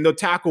half. And the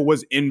tackle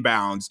was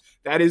inbounds.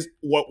 That is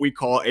what we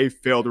call a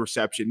failed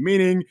reception,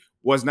 meaning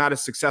was not a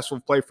successful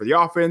play for the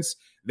offense.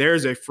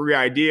 There's a free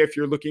idea if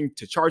you're looking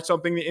to chart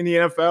something in the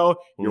NFL.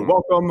 You're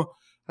welcome.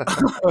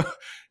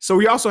 So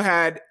we also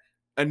had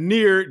a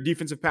near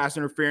defensive pass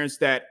interference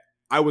that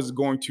I was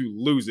going to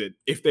lose it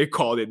if they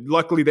called it.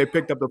 Luckily, they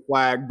picked up the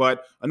flag,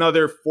 but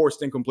another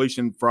forced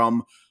incompletion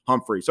from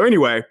Humphrey. So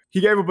anyway, he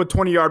gave up a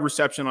 20-yard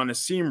reception on a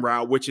seam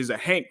route, which is a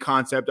Hank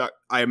concept.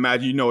 I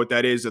imagine you know what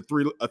that is, a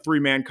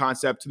three-man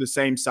concept to the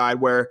same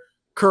side where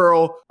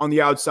curl on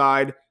the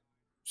outside,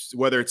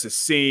 whether it's a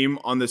seam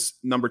on this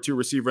number 2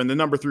 receiver and the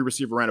number 3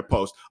 receiver ran a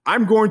post.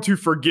 I'm going to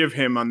forgive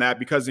him on that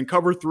because in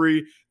cover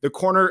 3, the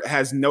corner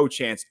has no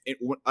chance.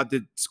 At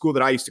the school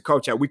that I used to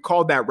coach at, we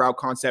called that route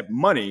concept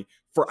money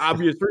for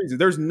obvious reasons.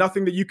 There's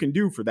nothing that you can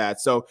do for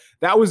that. So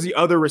that was the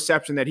other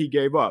reception that he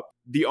gave up.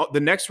 The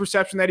next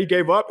reception that he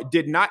gave up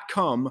did not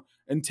come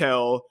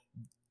until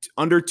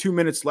under 2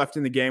 minutes left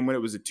in the game when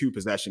it was a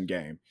 2-possession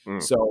game.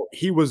 So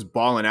he was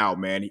balling out,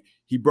 man.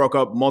 He broke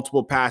up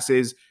multiple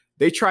passes.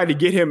 They tried to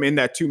get him in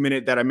that 2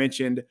 minute that I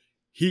mentioned.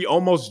 He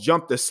almost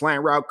jumped the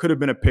slant route, could have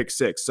been a pick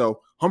 6.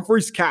 So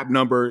Humphrey's cap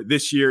number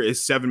this year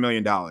is $7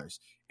 million.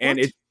 and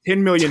it's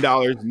 $10 million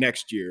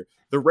next year.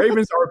 The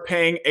Ravens are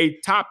paying a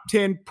top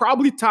 10,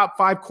 probably top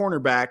 5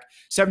 cornerback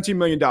 $17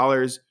 million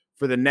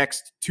for the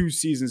next 2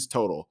 seasons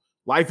total.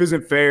 Life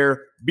isn't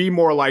fair. Be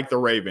more like the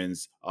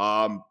Ravens.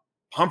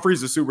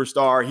 Humphrey's a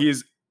superstar. He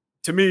is,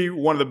 to me,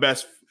 one of the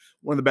best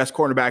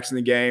cornerbacks in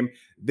the game.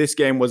 This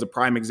game was a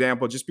prime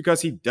example just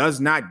because he does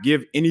not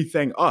give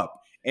anything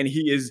up. And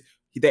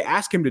they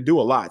ask him to do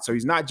a lot. So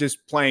he's not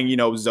just playing,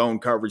 zone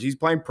coverage. He's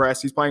playing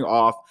press. He's playing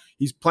off.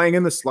 He's playing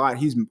in the slot.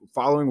 He's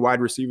following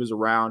wide receivers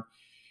around.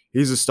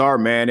 He's a star,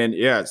 man. And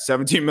yeah,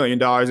 $17 million.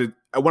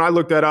 When I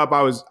looked that up,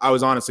 I was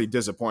honestly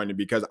disappointed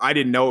because I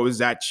didn't know it was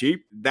that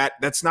cheap.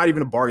 That's not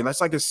even a bargain. That's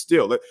like a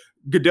steal.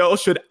 Goodell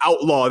should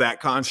outlaw that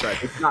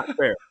contract. It's not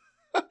fair.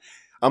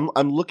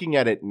 I'm looking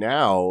at it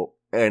now,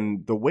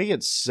 and the way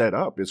it's set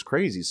up is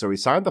crazy. So he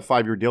signed the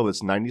 5-year deal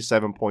that's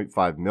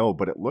 $97.5 million,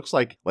 but it looks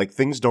like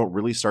things don't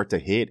really start to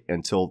hit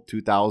until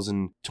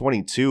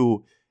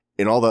 2022.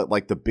 And all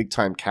the big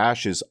time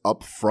cash is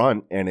up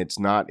front, and it's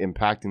not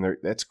impacting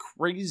that's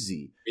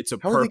crazy. It's a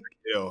perfect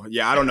deal.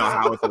 Yeah, I don't know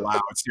how it's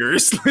allowed.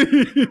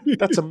 Seriously.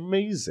 That's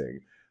amazing.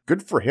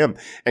 Good for him.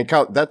 And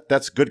Kyle,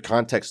 that's good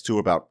context too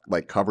about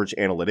coverage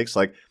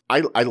analytics.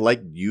 I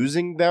like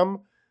using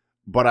them,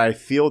 but I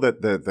feel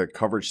that the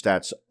coverage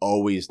stats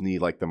always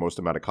need the most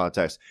amount of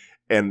context.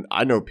 And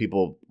I know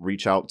people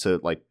reach out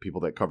to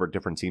people that cover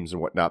different teams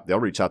and whatnot. They'll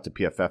reach out to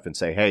PFF and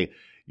say, hey,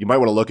 you might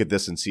want to look at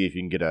this and see if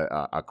you can get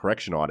a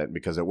correction on it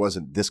because it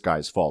wasn't this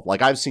guy's fault.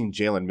 I've seen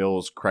Jalen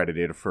Mills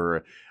credited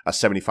for a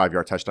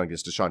 75-yard touchdown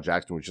against Deshaun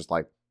Jackson, which is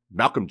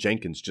Malcolm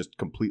Jenkins just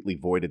completely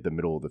voided the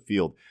middle of the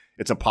field.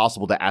 It's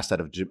impossible to ask that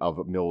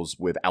of Mills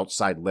with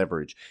outside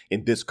leverage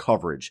in this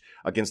coverage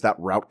against that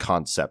route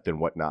concept and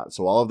whatnot.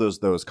 So all of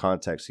those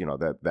contexts,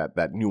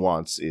 that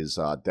nuance is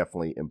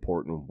definitely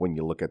important when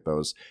you look at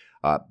those.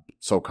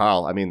 So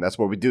Kyle, I mean, that's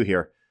what we do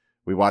here.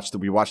 We watch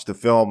the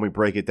film, we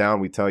break it down,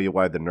 we tell you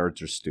why the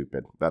nerds are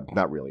stupid.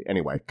 Not really.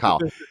 Anyway, Kyle,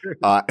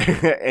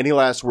 any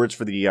last words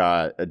for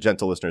the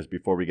gentle listeners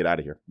before we get out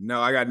of here?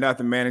 No, I got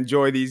nothing, man.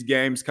 Enjoy these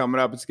games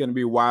coming up. It's going to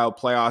be wild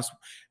playoffs.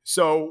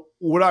 So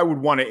what I would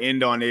want to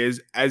end on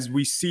is, as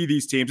we see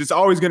these teams, it's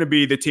always going to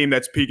be the team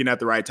that's peaking at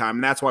the right time.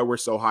 And that's why we're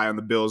so high on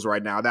the Bills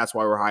right now. That's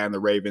why we're high on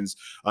the Ravens.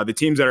 The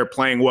teams that are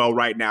playing well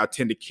right now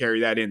tend to carry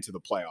that into the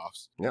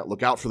playoffs. Yeah,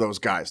 look out for those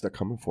guys. They're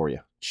coming for you.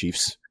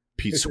 Chiefs,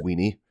 Pete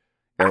Sweeney.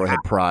 Arrowhead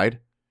Pride.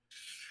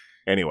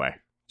 Anyway,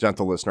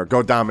 gentle listener,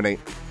 go dominate.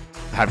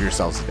 Have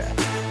yourselves a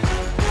day.